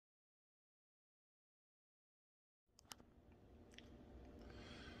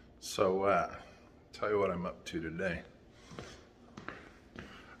So, tell you what I'm up to today.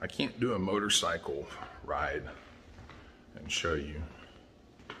 I can't do a motorcycle ride and show you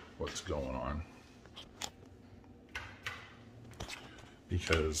what's going on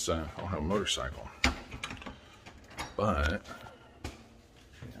because I don't have a motorcycle. But,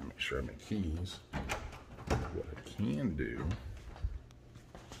 make sure I have my keys. What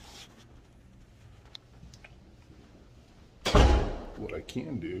I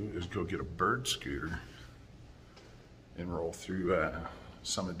can do is go get a bird scooter and roll through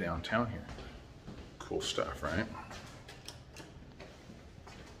some of downtown here. Cool stuff, right?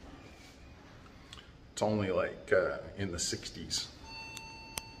 It's only like in the 60s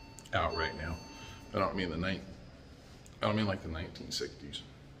out right now. I don't mean like the 1960s.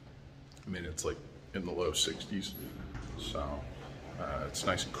 I mean it's like in the low 60s. So it's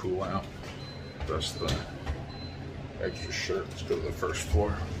nice and cool out. That's the extra shirt. Let's go to the first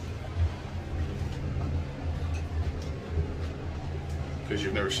floor. Because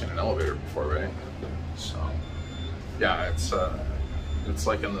you've never seen an elevator before, right? So, yeah, it's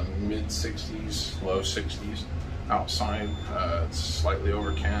like in the mid 60s, low 60s outside. It's slightly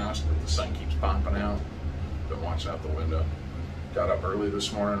overcast, but the sun keeps popping out. Been watching out the window. Got up early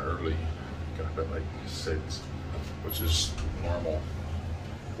this morning, got up at like 6, which is normal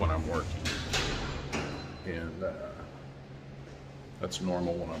when I'm working. And that's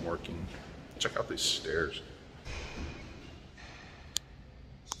normal when I'm working. Check out these stairs.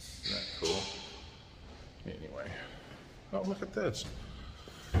 Isn't that cool? Anyway, oh, look at this.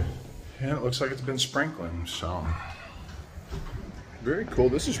 And it looks like it's been sprinkling, so very cool.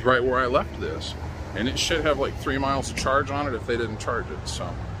 This is right where I left this. And it should have like 3 miles of charge on it if they didn't charge it.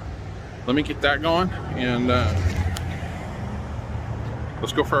 So let me get that going and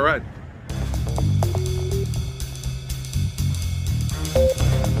let's go for a ride.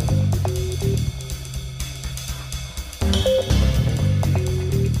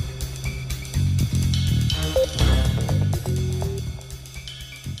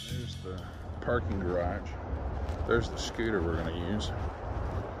 Parking garage. There's the scooter we're going to use.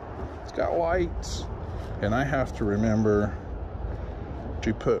 It's got lights, and I have to remember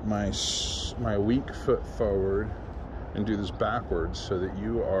to put my weak foot forward and do this backwards so that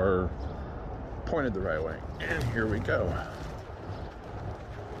you are pointed the right way. And here we go.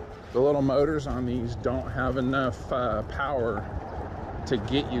 The little motors on these don't have enough power to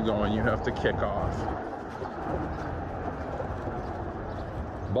get you going. You have to kick off.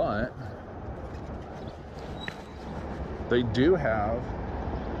 But they do have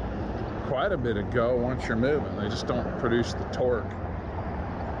quite a bit of go once you're moving. They just don't produce the torque.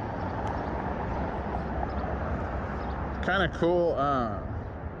 Kind of cool.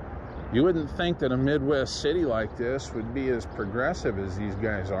 You wouldn't think that a Midwest city like this would be as progressive as these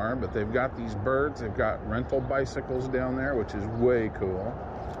guys are, but they've got these birds. They've got rental bicycles down there, which is way cool.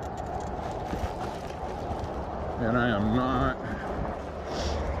 And I am not,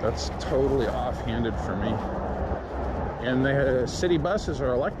 that's totally offhanded for me. And the city buses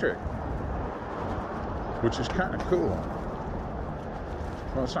are electric, which is kind of cool.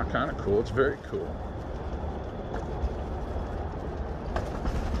 Well, it's not kind of cool, it's very cool.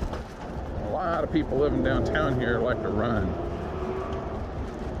 A lot of people living downtown here like to run,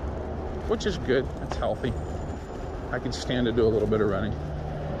 which is good, it's healthy. I can stand to do a little bit of running.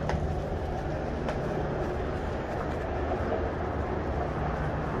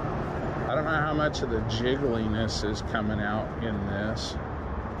 I don't know how much of the jiggliness is coming out in this.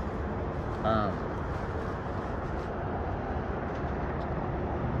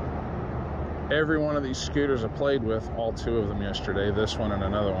 Every one of these scooters I played with, all 2 of them yesterday, this one and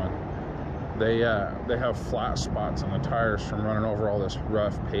another one, they have flat spots on the tires from running over all this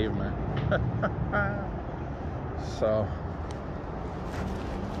rough pavement. So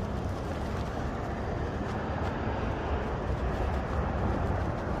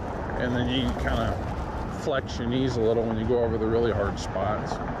and then you can kind of flex your knees a little when you go over the really hard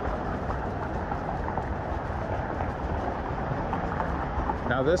spots.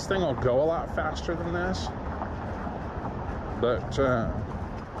 Now this thing will go a lot faster than this, but I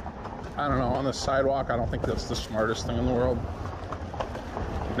don't know, on the sidewalk I don't think that's the smartest thing in the world.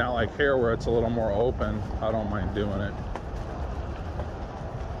 Now like here where it's a little more open, I don't mind doing it.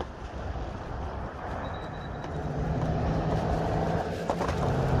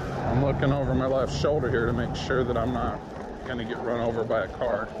 I'm looking over my left shoulder here to make sure that I'm not going to get run over by a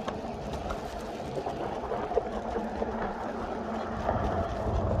car.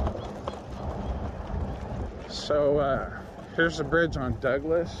 So here's the bridge on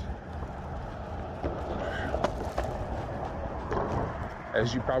Douglas.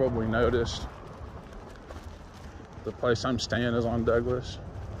 As you probably noticed, the place I'm staying is on Douglas.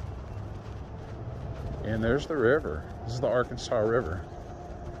 And there's the river. This is the Arkansas River.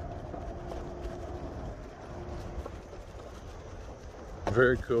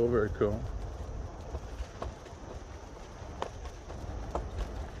 Very cool, very cool.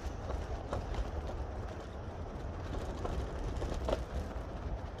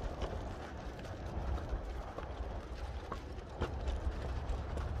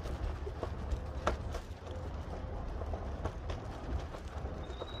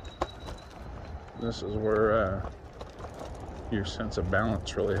 This is where your sense of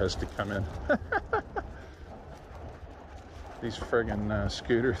balance really has to come in. These friggin'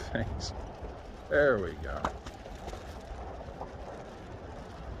 scooter things. There we go.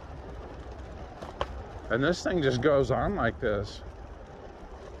 And this thing just goes on like this.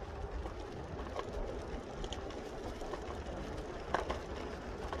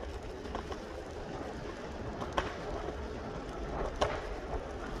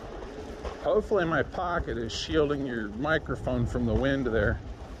 Hopefully my pocket is shielding your microphone from the wind there.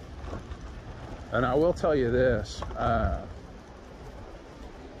 And I will tell you this,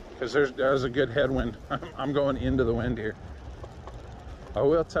 because there's a good headwind. I'm going into the wind here. I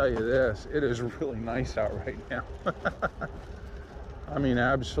will tell you this, it is really nice out right now. I mean,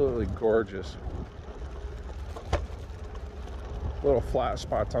 absolutely gorgeous. Little flat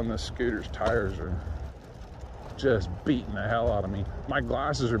spots on this scooter's tires are just beating the hell out of me. My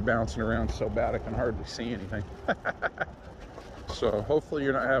glasses are bouncing around so bad I can hardly see anything. So hopefully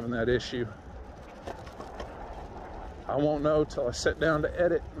you're not having that issue. I won't know till I sit down to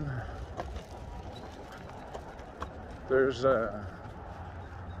edit. There's a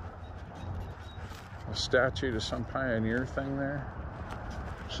statue to some pioneer thing there.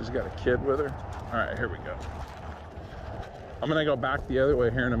 She's got a kid with her. All right, here we go. I'm gonna go back the other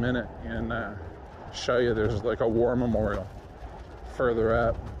way here in a minute and show you there's like a war memorial further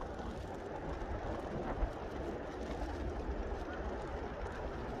up.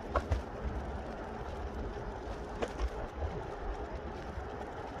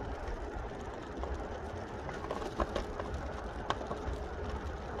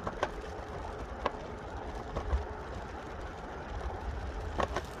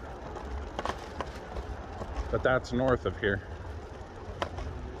 But that's north of here.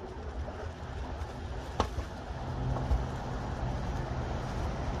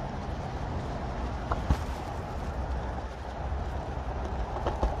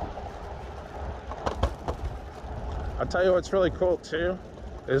 I'll tell you what's really cool too,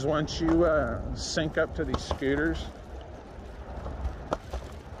 is once you sync up to these scooters,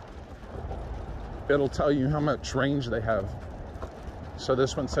 it'll tell you how much range they have. So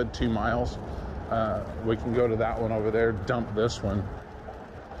this one said 2 miles. We can go to that one over there, dump this one,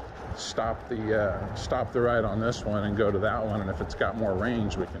 stop the ride on this one and go to that one, and if it's got more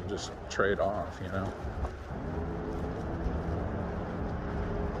range we can just trade off, you know.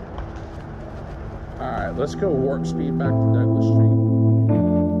 All right, let's go warp speed back to Douglas Street.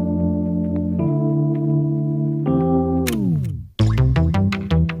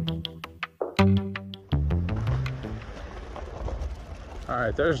 All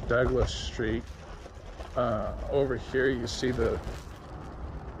right, there's Douglas Street. Over here you see the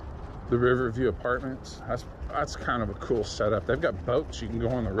Riverview Apartments. That's kind of a cool setup. They've got boats you can go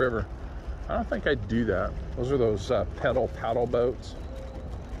on the river. I don't think I'd do that. Those are those paddle boats.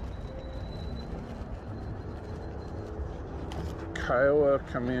 Kiowa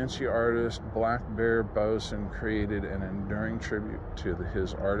Comanche artist Black Bear Bosun created an enduring tribute to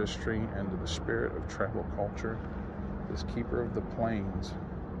his artistry and to the spirit of tribal culture. This keeper of the plains.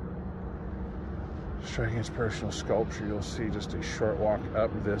 Striking his personal sculpture, you'll see just a short walk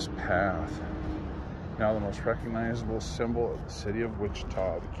up this path. Now the most recognizable symbol of the city of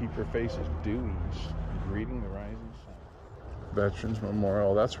Wichita. The keeper faces due east, greeting the rising sun. Veterans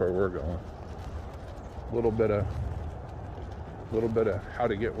Memorial, that's where we're going. A little bit of how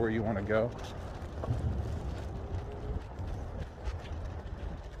to get where you want to go.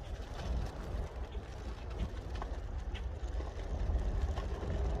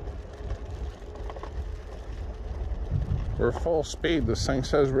 We're full speed. This thing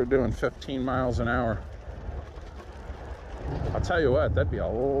says we're doing 15 miles an hour. I'll tell you what, that'd be a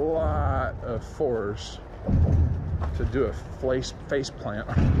lot of force to do a face plant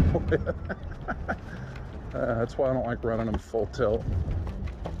with. That's why I don't like running them full tilt.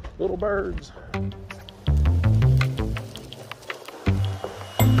 Little birds.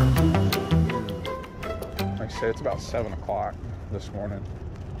 Like I say, it's about 7 o'clock this morning.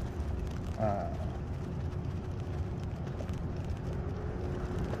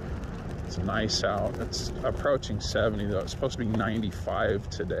 It's nice out. It's approaching 70 though. It's supposed to be 95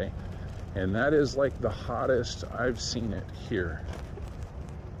 today. And that is like the hottest I've seen it here.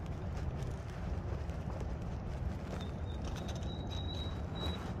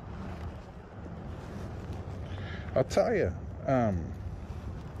 I'll tell you, I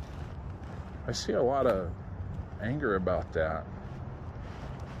see a lot of anger about that.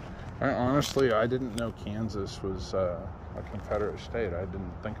 Honestly, I didn't know Kansas was a Confederate state. I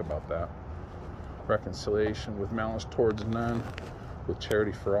didn't think about that. Reconciliation with malice towards none, with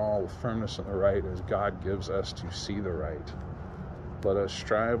charity for all, with firmness in the right, as God gives us to see the right. Let us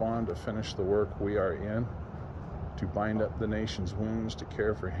strive on to finish the work we are in, to bind up the nation's wounds, to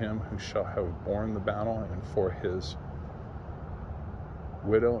care for him who shall have borne the battle, and for his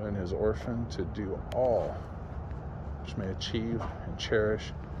widow and his orphan, to do all which may achieve and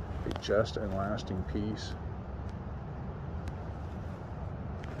cherish a just and lasting peace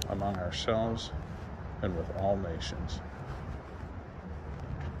among ourselves and with all nations,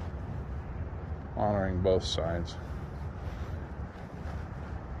 honoring both sides.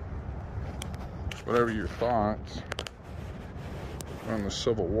 Whatever your thoughts on the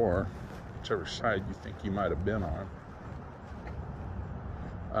Civil War, whichever side you think you might have been on,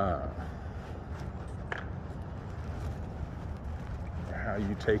 or how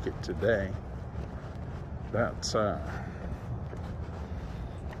you take it today, that's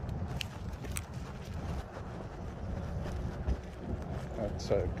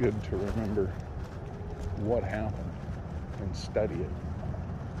good to remember what happened and study it.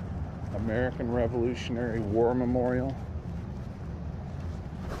 American Revolutionary War Memorial.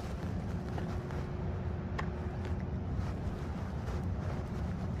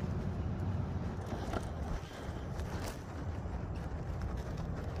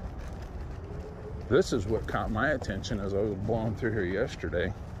 This is what caught my attention as I was blowing through here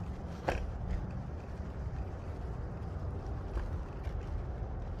yesterday.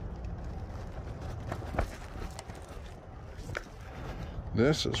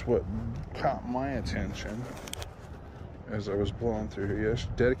 This is what caught my attention as I was blowing through here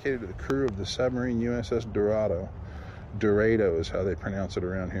yesterday. Dedicated to the crew of the submarine USS Dorado. Dorado is how they pronounce it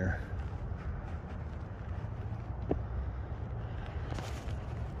around here.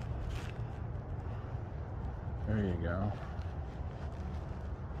 There you go.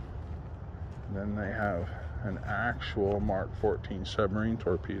 And then they have an actual Mark 14 submarine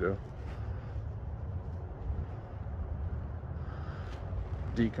torpedo.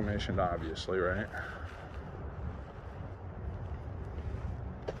 Decommissioned, obviously, right?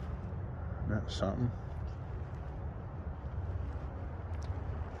 That's something.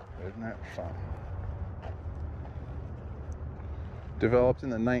 Isn't that something? Developed in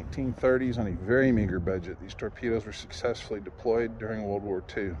the 1930s on a very meager budget, these torpedoes were successfully deployed during World War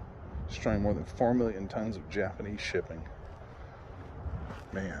II, destroying more than 4 million tons of Japanese shipping.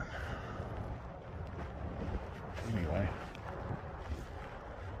 Man. Anyway.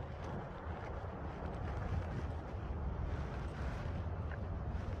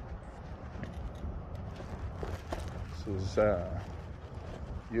 This is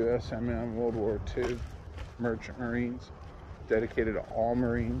USMM World War II Merchant Marines, dedicated to all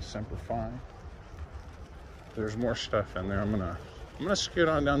Marines, Semper Fi. There's more stuff in there. I'm gonna scoot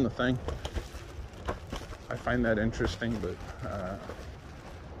on down the thing. I find that interesting, but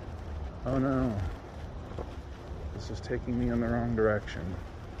oh no, this is taking me in the wrong direction.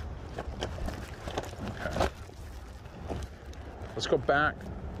 Okay, let's go back.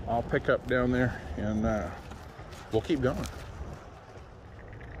 I'll pick up down there and we'll keep going.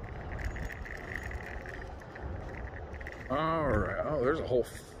 All right. Oh, there's a whole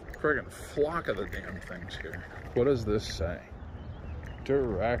friggin' flock of the damn things here. What does this say?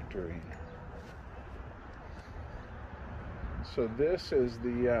 Directory. So this is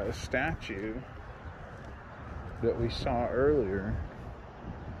the statue that we saw earlier.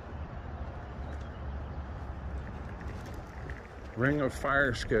 Ring of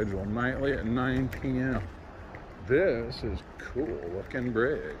Fire schedule, nightly at 9 p.m. This is cool looking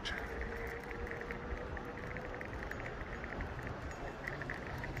bridge.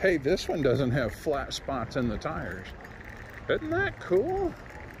 Hey, this one doesn't have flat spots in the tires. Isn't that cool?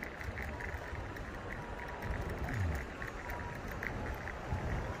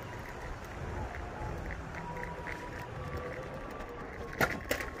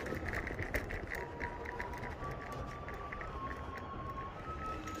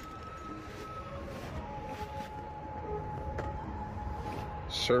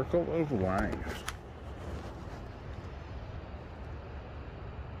 Circle of Life.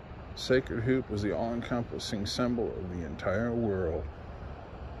 Sacred Hoop was the all-encompassing symbol of the entire world.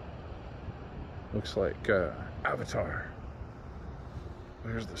 Looks like Avatar.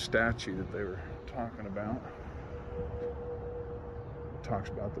 There's the statue that they were talking about. Talks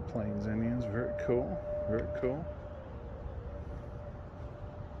about the Plains Indians. Very cool. Very cool.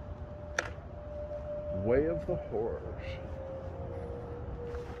 Way of the Horrors.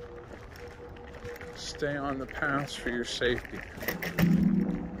 Stay on the paths for your safety.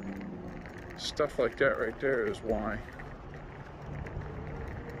 Stuff like that right there is why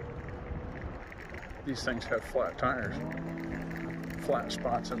these things have flat tires. Flat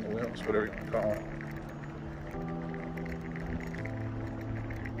spots in the wheels, whatever you want to call it.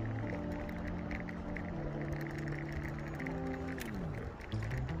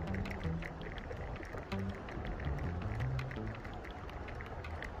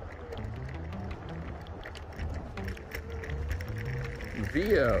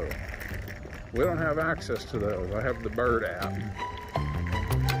 Veo. We don't have access to those. I have the Bird app.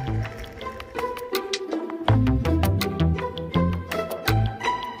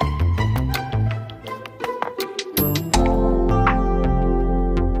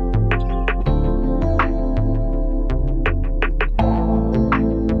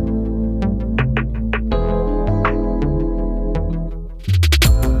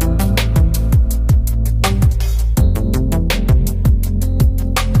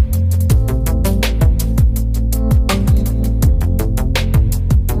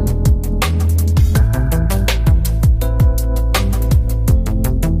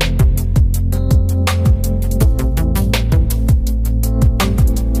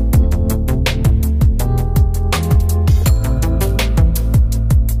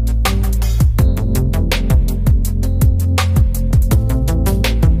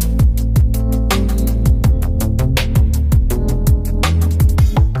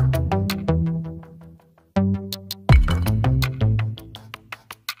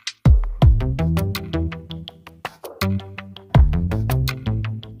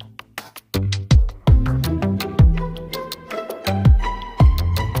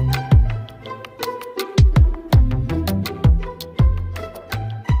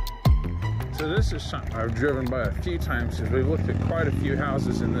 This is something I've driven by a few times because we've looked at quite a few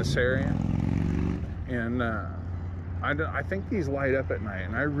houses in this area, and I think these light up at night,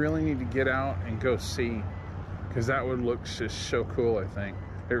 and I really need to get out and go see, because that would look just so cool. I think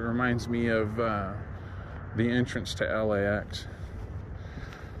it reminds me of the entrance to LAX.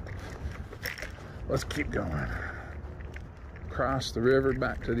 Let's keep going. Cross the river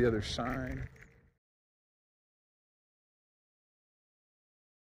back to the other side.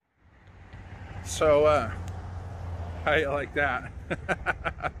 So, how do you like that?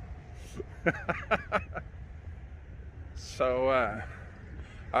 So,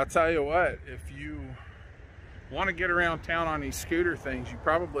 I'll tell you what, if you want to get around town on these scooter things, you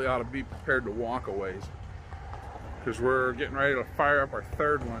probably ought to be prepared to walk a ways, because we're getting ready to fire up our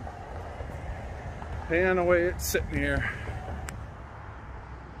third one. And the way it's sitting here,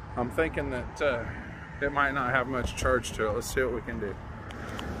 I'm thinking that it might not have much charge to it. Let's see what we can do.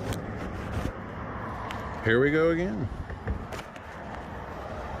 Here we go again.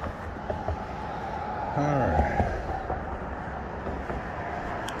 All right.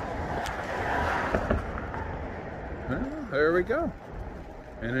 Well, there we go.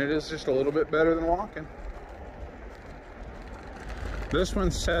 And it is just a little bit better than walking. This one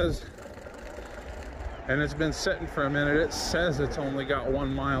says, and it's been sitting for a minute, it says it's only got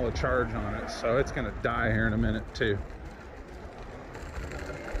 1 mile of charge on it, so it's gonna die here in a minute too.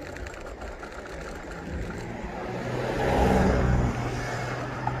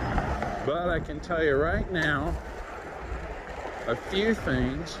 But I can tell you right now, a few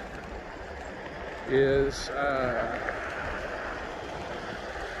things is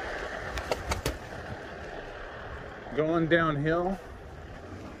going downhill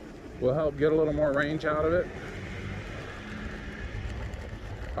will help get a little more range out of it.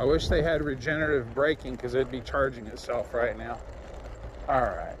 I wish they had regenerative braking, because it'd be charging itself right now. All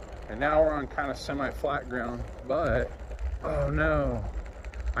right, and now we're on kind of semi-flat ground, but oh no,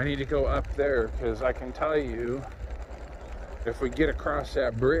 I need to go up there, because I can tell you, if we get across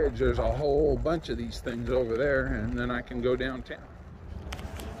that bridge, there's a whole bunch of these things over there, and then I can go downtown.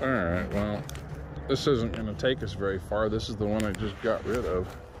 All right, well, this isn't going to take us very far. This is the one I just got rid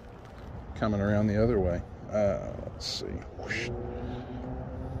of, coming around the other way. Let's see. Whoosh.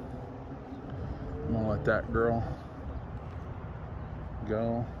 I'm going to let that girl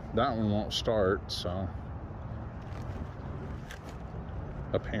go. That one won't start, so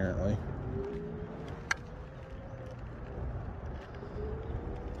apparently.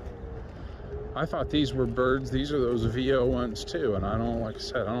 I thought these were birds. These are those VO ones too. And I don't, like I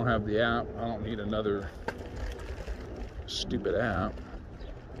said, I don't have the app. I don't need another stupid app.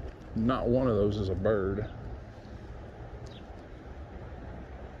 Not one of those is a bird.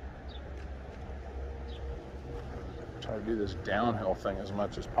 Try to do this downhill thing as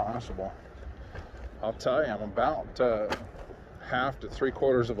much as possible. I'll tell you, I'm about half to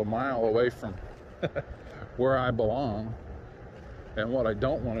 3/4 of a mile away from where I belong. And what I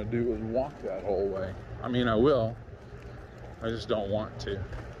don't want to do is walk that whole way. I mean, I will. I just don't want to.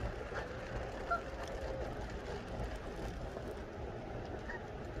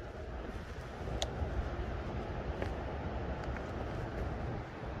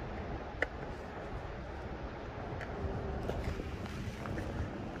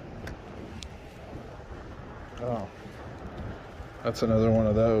 Oh, that's another one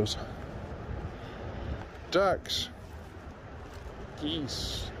of those. Ducks.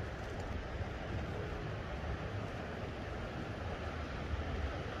 Geese.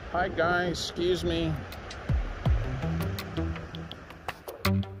 Hi guys, excuse me.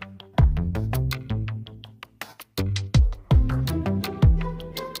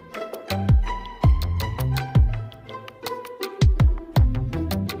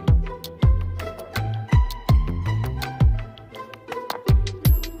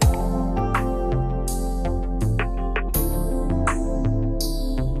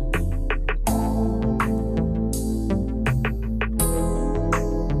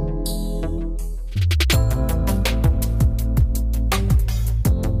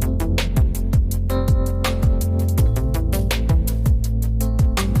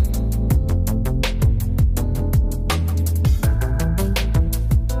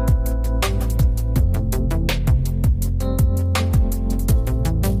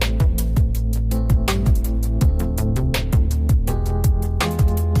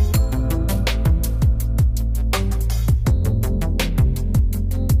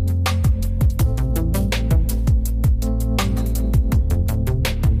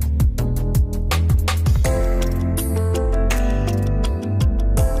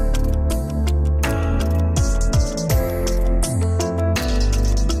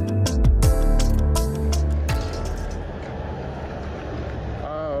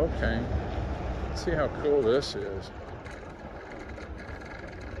 See how cool this is.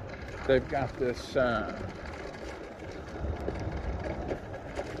 They've got this they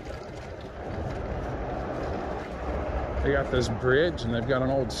got this bridge and they've got an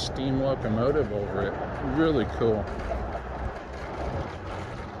old steam locomotive over it. Really cool.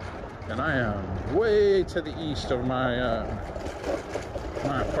 And I am way to the east of my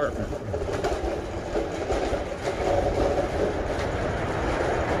my apartment.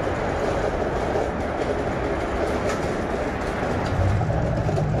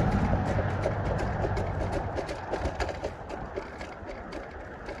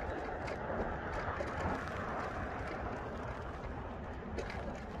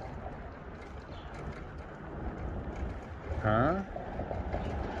 Huh?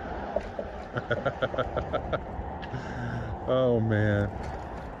 Oh man.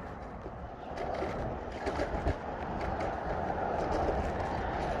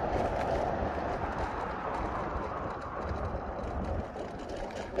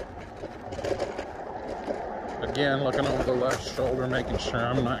 Again, looking over the left shoulder, making sure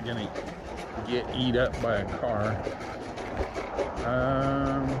I'm not gonna get eat up by a car.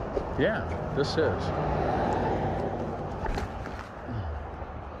 Yeah, this is.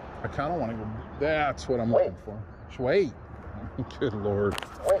 I kind of want to go. That's what I'm looking for. Wait. Good Lord.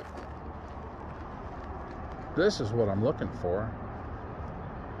 Wait. This is what I'm looking for.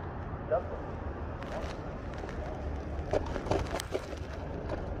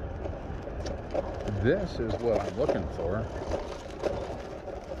 This is what I'm looking for.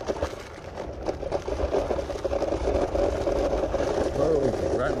 Oh,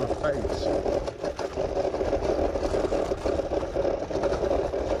 right in my face.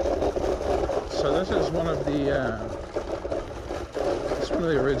 So this is one of the it's one of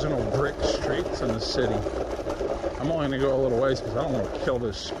the original brick streets in the city. I'm only gonna go a little ways because I don't want to kill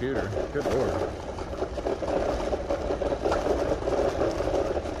this scooter. Good Lord.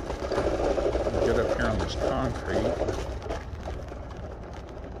 Get up here on this concrete.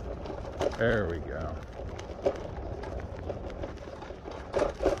 There we go.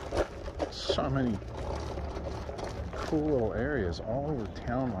 So many cool little areas all over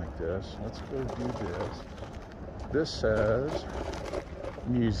town like this. Let's go do this. This says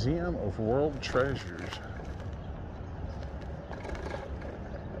Museum of World Treasures.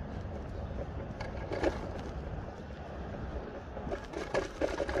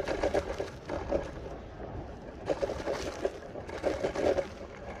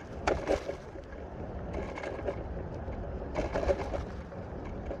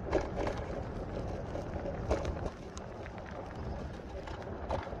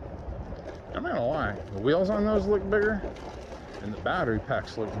 I'm not gonna lie, the wheels on those look bigger and the battery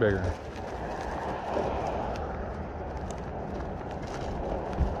packs look bigger.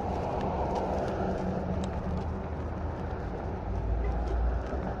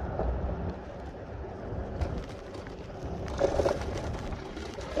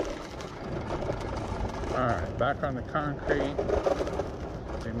 Alright, back on the concrete.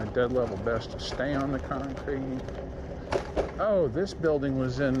 Do my dead level best to stay on the concrete. Oh, this building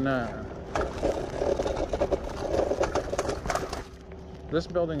was in this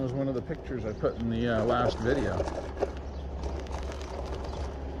building was one of the pictures I put in the last video.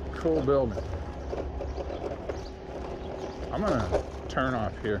 Cool building. I'm gonna turn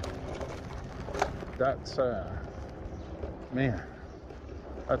off here. That's man,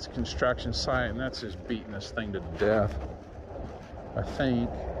 that's a construction site, and that's just beating this thing to death, I think.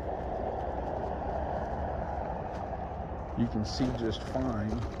 You can see just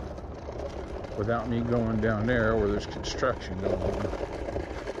fine without me going down there where there's construction going on.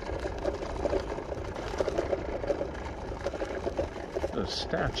 There's a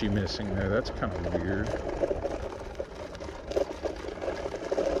statue missing there. That's kind of weird.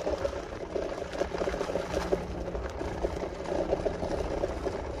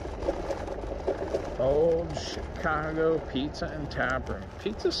 Old Chicago Pizza and Tap Room.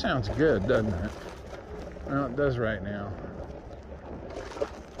 Pizza sounds good, doesn't it? Well, it does right now.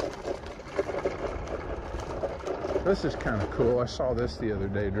 This is kind of cool. I saw this the other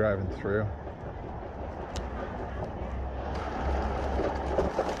day driving through.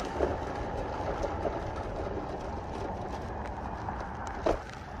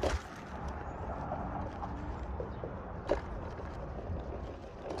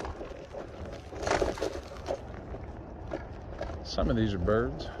 Some of these are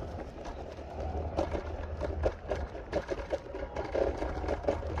birds.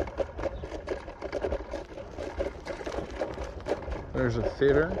 There's a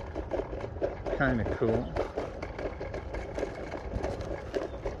theater, kind of cool.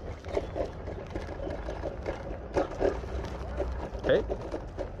 Hey.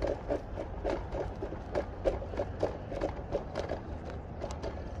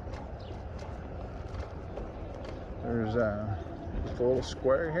 There's a little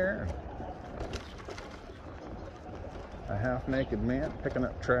square here. A half-naked man picking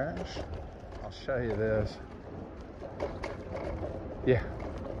up trash. I'll show you this. Yeah.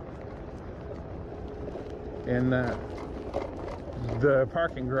 And the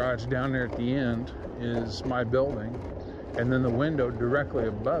parking garage down there at the end is my building. And then the window directly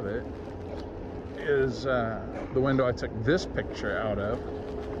above it is the window I took this picture out of.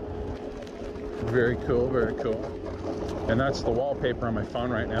 Very cool, very cool. And that's the wallpaper on my phone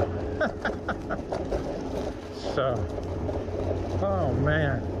right now. So, oh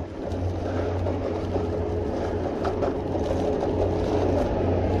man.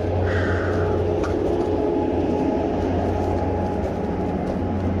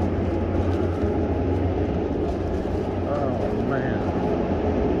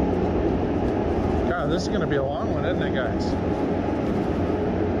 This is going to be a long one, isn't it, guys?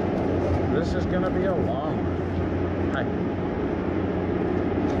 This is going to be a long one. Hi.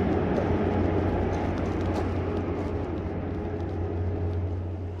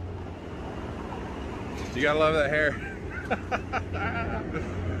 You gotta love that hair.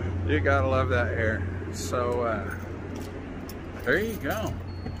 You gotta love that hair. So, there you go.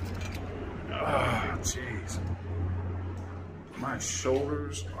 Oh, jeez. My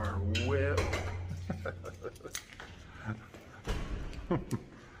shoulders are wet.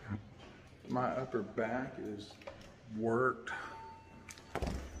 My upper back is worked.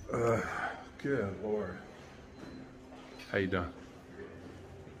 Good Lord. How you doing?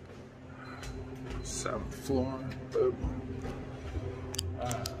 7th floor.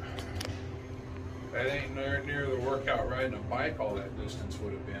 That ain't nowhere near the workout riding a bike all that distance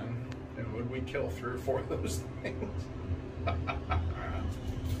would have been. And would we kill 3 or 4 of those things?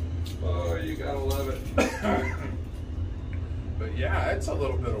 Oh, you gotta love it. But yeah, it's a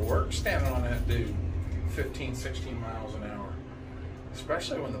little bit of work standing on that dude 15, 16 miles an hour.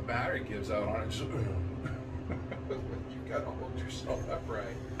 Especially when the battery gives out on it. Just, you gotta hold yourself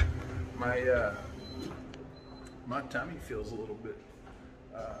upright. My tummy feels a little bit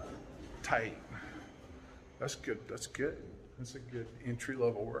tight. That's good, that's good. That's a good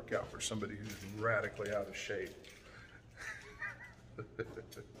entry-level workout for somebody who's radically out of shape.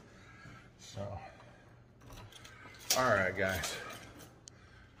 So, all right, guys.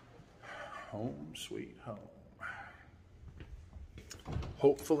 Home sweet home.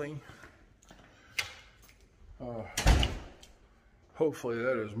 Hopefully, hopefully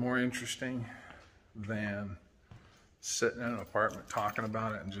that is more interesting than sitting in an apartment talking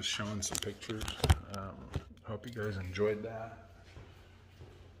about it and just showing some pictures. Hope you guys enjoyed that.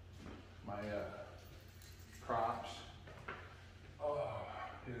 My props. Oh,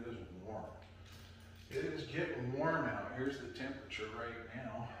 it is warm. It is getting warm out. Here's the temperature right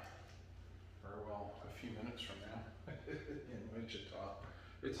now, or well, a few minutes from now in Wichita.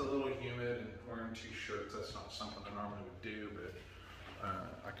 It's a little humid and wearing 2 shirts. That's not something I normally would do, but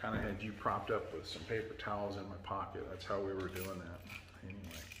I kind of had you propped up with some paper towels in my pocket. That's how we were doing that.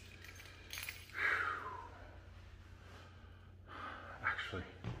 Anyway. Actually,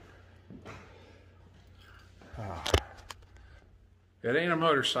 it ain't a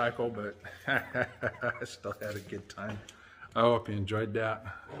motorcycle, but I still had a good time. I hope you enjoyed that.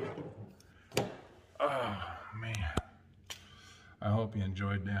 Oh, man. I hope you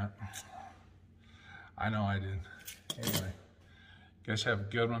enjoyed that. I know I did. Anyway, guys have a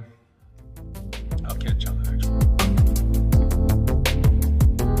good one. I'll catch you.